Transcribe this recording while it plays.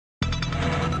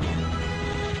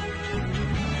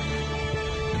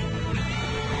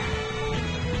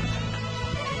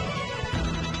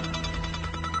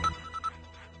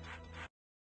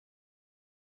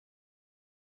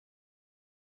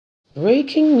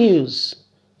Breaking news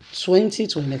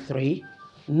 2023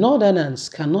 Northerners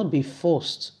cannot be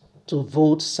forced to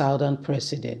vote Southern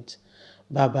President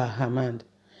Baba Hamad.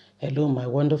 Hello, my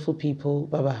wonderful people.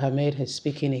 Baba Hamad is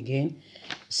speaking again.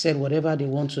 He said whatever they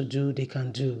want to do, they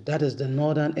can do. That is the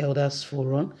Northern Elders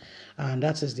Forum, and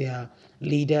that is their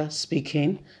leader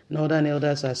speaking. Northern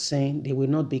Elders are saying they will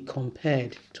not be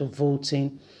compared to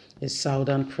voting a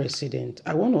Southern president.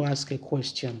 I want to ask a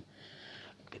question.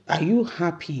 Are you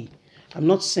happy? I'm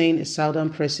not saying a Southern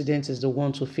president is the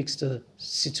one to fix the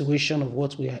situation of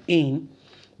what we are in,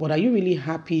 but are you really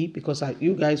happy? Because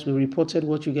you guys, we reported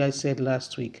what you guys said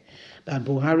last week, that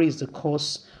Buhari is the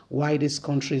cause why this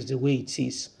country is the way it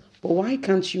is. But why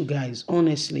can't you guys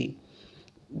honestly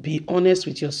be honest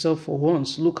with yourself for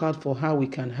once? Look out for how we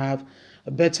can have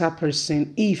a better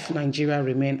person if Nigeria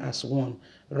remain as one,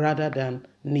 rather than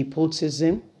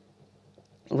nepotism,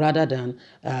 rather than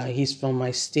he's from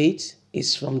my state,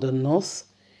 he's from the north.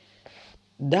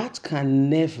 That can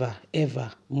never,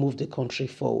 ever move the country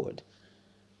forward.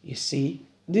 You see,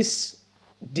 this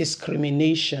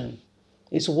discrimination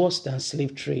is worse than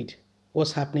slave trade.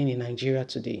 What's happening in Nigeria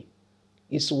today?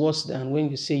 It's worse than when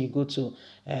you say you go to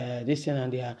this thing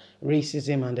and their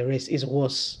racism and the rest. It's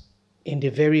worse in the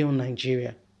very own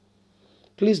Nigeria.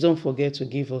 Please don't forget to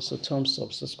give us a thumbs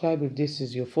up. Subscribe if this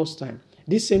is your first time.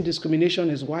 This same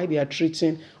discrimination is why they are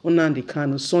treating Nnamdi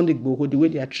Kanu, Sunday Igboho, the way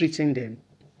they are treating them.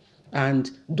 And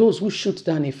those who shoot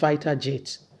down a fighter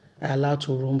jet are allowed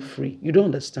to roam free. You don't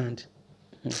understand.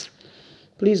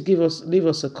 Please leave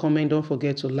us a comment. Don't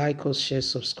forget to like us, share,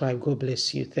 subscribe. God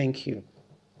bless you. Thank you.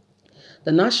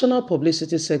 The National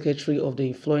Publicity Secretary of the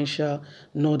influential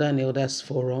Northern Elders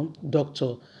Forum,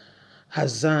 Dr.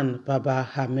 Hassan Baba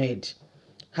Ahmed,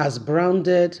 has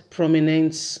branded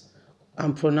prominence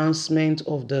and pronouncement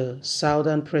of the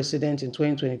Southern president in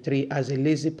 2023 as a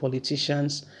lazy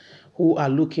politicians who are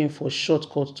looking for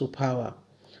shortcuts to power.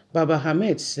 Baba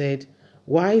Ahmed said,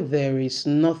 while there is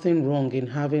nothing wrong in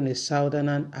having a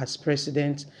Southerner as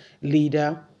president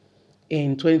leader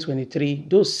in 2023,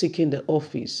 those seeking the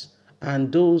office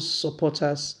and those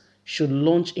supporters should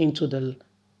launch into the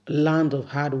land of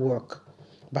hard work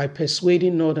by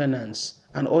persuading Northerners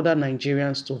and other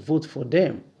Nigerians to vote for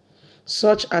them.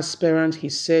 Such aspirants, he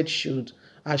said, should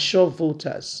assure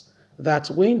voters that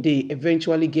when they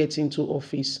eventually get into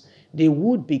office, they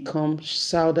would become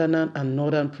Southern and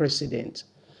Northern president,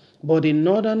 but a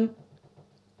Nigerian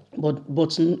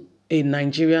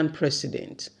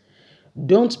president.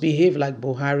 Don't behave like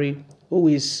Buhari, who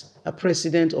is a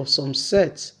president of some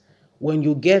set. When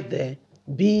you get there,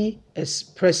 be a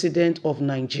president of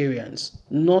Nigerians,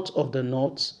 not of the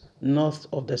north, not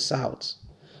of the south.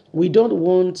 We don't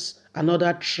want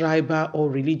another tribal or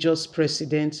religious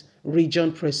president,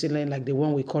 region president like the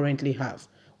one we currently have.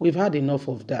 We've had enough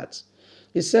of that.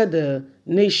 He told the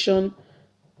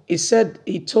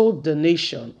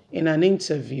nation in an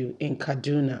interview in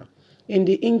Kaduna. In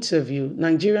the interview,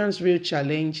 Nigerians' real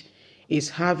challenge is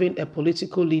having a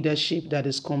political leadership that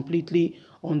is completely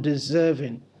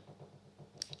undeserving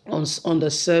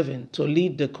to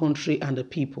lead the country and the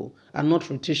people, and not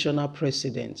rotational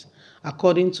presidents.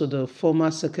 According to the former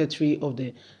secretary of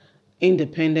the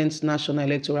Independent National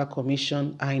Electoral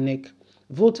Commission, INEC,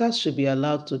 voters should be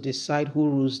allowed to decide who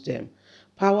rules them.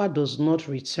 Power does not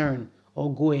return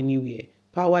or go anywhere.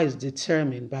 Power is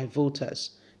determined by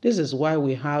voters. This is why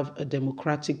we have a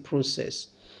democratic process.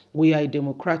 We are a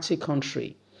democratic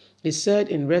country. He said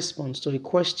in response to a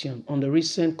question on the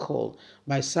recent call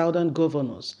by Southern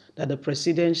governors that the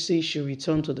presidency should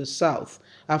return to the South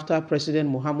after President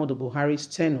Muhammadu Buhari's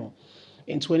tenure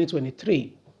in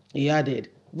 2023. He added,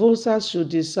 voters should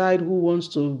decide who wants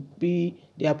to be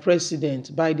their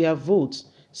president by their votes.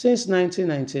 Since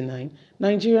 1999,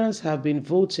 Nigerians have been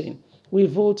voting. We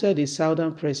voted a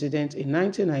Southern president in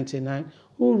 1999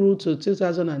 who ruled till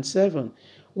 2007.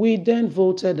 We then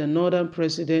voted a Northern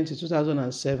president in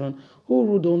 2007 who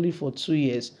ruled only for 2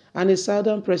 years, and a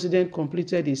Southern president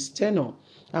completed his tenure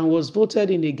and was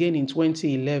voted in again in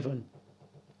 2011.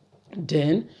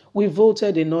 Then we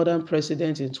voted a Northern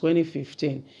president in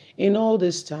 2015. In all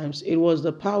these times, it was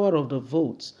the power of the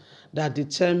votes that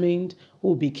determined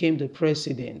who became the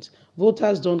president.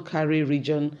 Voters don't carry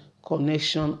region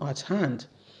connection at hand.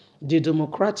 The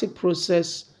democratic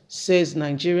process says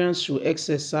Nigerians should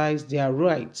exercise their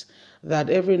right that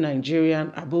every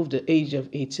Nigerian above the age of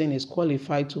 18 is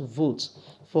qualified to vote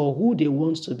for who they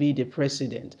want to be the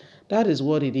president. That is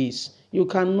what it is. You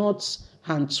cannot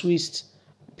hand twist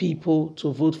people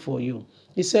to vote for you.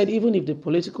 He said even if the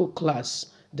political class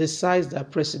decides that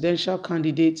presidential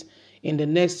candidate in the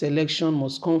next election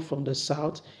must come from the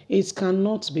south, it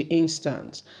cannot be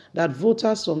instant. That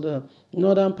voters from the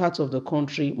northern part of the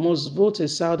country must vote a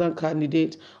southern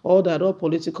candidate, or that all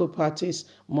political parties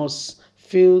must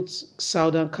field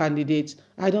southern candidates.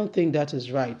 I don't think that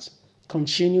is right.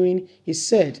 Continuing, he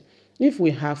said, if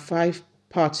we have 5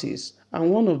 parties and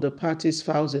one of the parties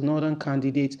files a northern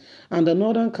candidate and the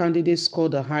northern candidate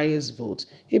scored the highest vote,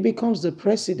 he becomes the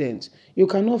president. You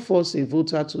cannot force a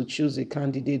voter to choose a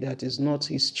candidate that is not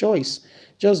his choice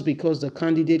just because the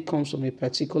candidate comes from a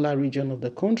particular region of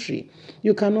the country.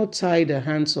 You cannot tie the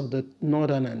hands of the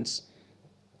northerners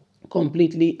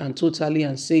completely and totally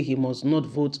and say he must not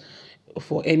vote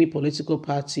for any political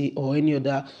party or any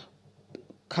other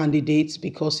candidates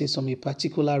because he's from a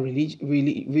particular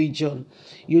region.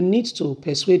 You need to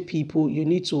persuade people. You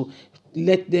need to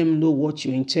let them know what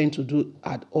you intend to do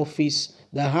at office.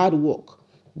 The hard work.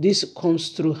 This comes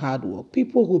through hard work.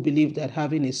 People who believe that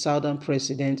having a southern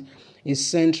president is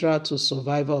central to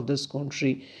survival of this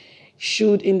country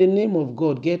should, in the name of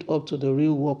God, get up to the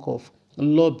real work of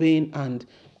lobbying and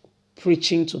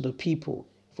preaching to the people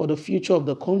for the future of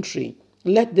the country.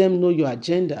 Let them know your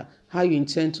agenda, how you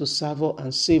intend to serve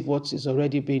and save what is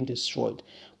already being destroyed.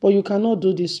 But you cannot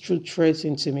do this through threats,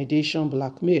 intimidation,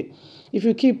 blackmail. If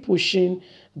you keep pushing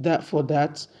that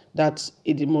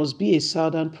it must be a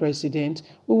southern president,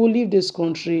 we will leave this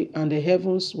country and the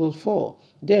heavens will fall.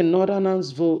 Then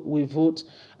northerners will vote.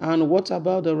 And what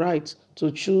about the right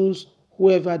to choose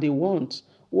whoever they want?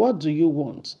 What do you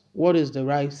want? What is the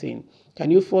right thing? Can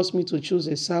you force me to choose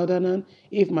a southerner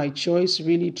if my choice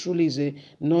really truly is a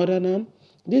northerner?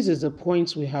 This is the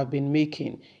point we have been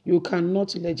making. You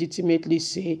cannot legitimately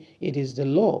say it is the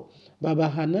law. Baba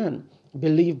Hanan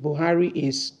believed Buhari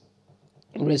is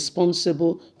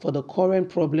responsible for the current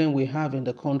problem we have in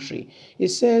the country. He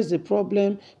says the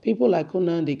problem, people like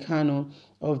Nnamdi Kanu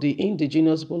of the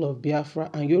indigenous people of Biafra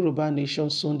and Yoruba nation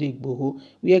Sunday Igboho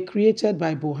were created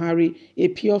by Buhari, a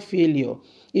pure failure.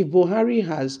 If Buhari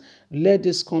has led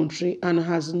this country and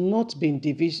has not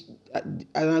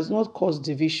caused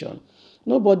division,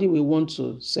 nobody will want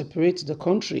to separate the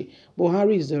country.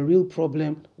 Buhari is the real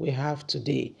problem we have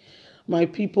today. My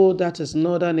people, that is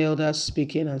northern elders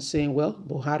speaking and saying, well,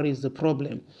 Buhari is the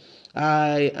problem.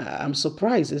 I am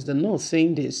surprised it's the North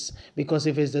saying this, because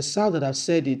if it's the South that have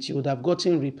said it, you would have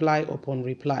gotten reply upon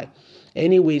reply.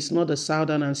 Anyway, it's not the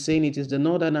Southern saying it, is the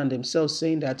Northern and themselves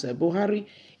saying that Buhari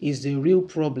is the real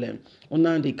problem.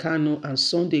 Nnamdi Kanu and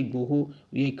Sunday Igboho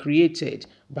were created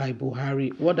by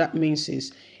Buhari. What that means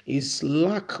is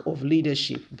lack of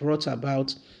leadership brought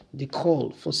about the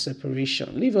call for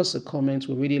separation. Leave us a comment.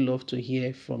 We really love to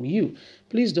hear from you.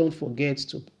 Please don't forget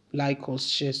to like us,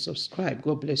 share, subscribe.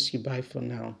 God bless you. Bye for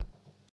now.